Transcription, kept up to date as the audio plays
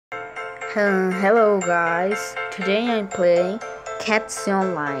Hello guys, today I'm playing Cats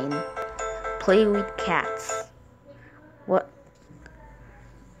Online. Play with cats. What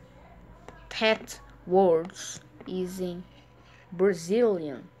cat words is in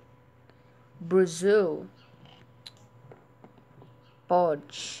Brazilian? Brazil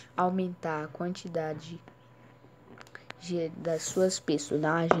pode aumentar a quantidade das suas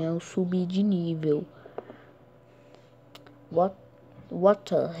personagens ou subir de nível. What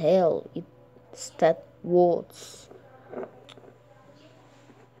the hell is that words?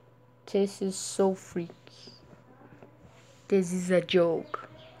 This is so freaky. This is a joke.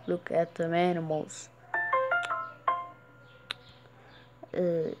 Look at the animals.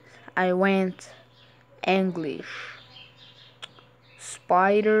 I went English.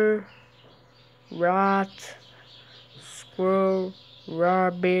 Spider, rat, squirrel,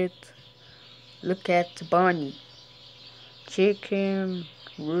 rabbit. Look at the bunny. Chicken,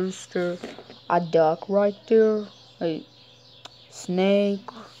 rooster, a duck right there. A snake,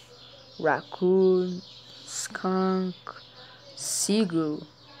 raccoon, skunk, seagull,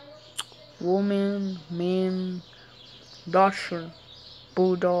 woman, man, Dachshund,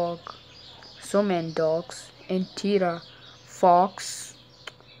 bulldog, so many dogs, anteater, fox,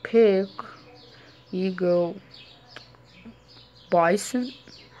 pig, eagle, bison,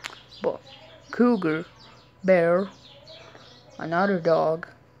 cougar, bear, another dog,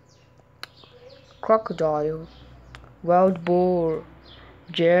 crocodile, wild boar,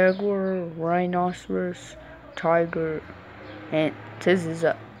 jaguar, rhinoceros, tiger, and this is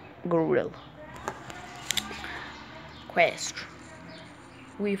a gorilla. Question.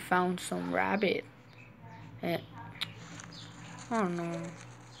 We found some rabbit and oh no.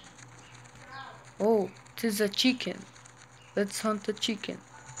 Oh, this is a chicken. Let's hunt the chicken.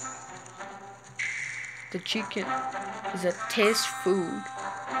 The chicken is a taste food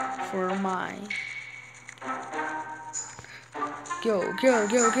for mine. Go, go,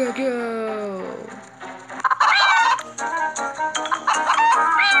 go, go, go.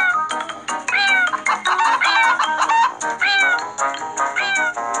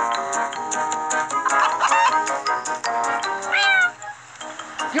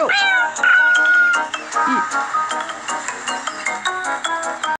 Yo! Eat!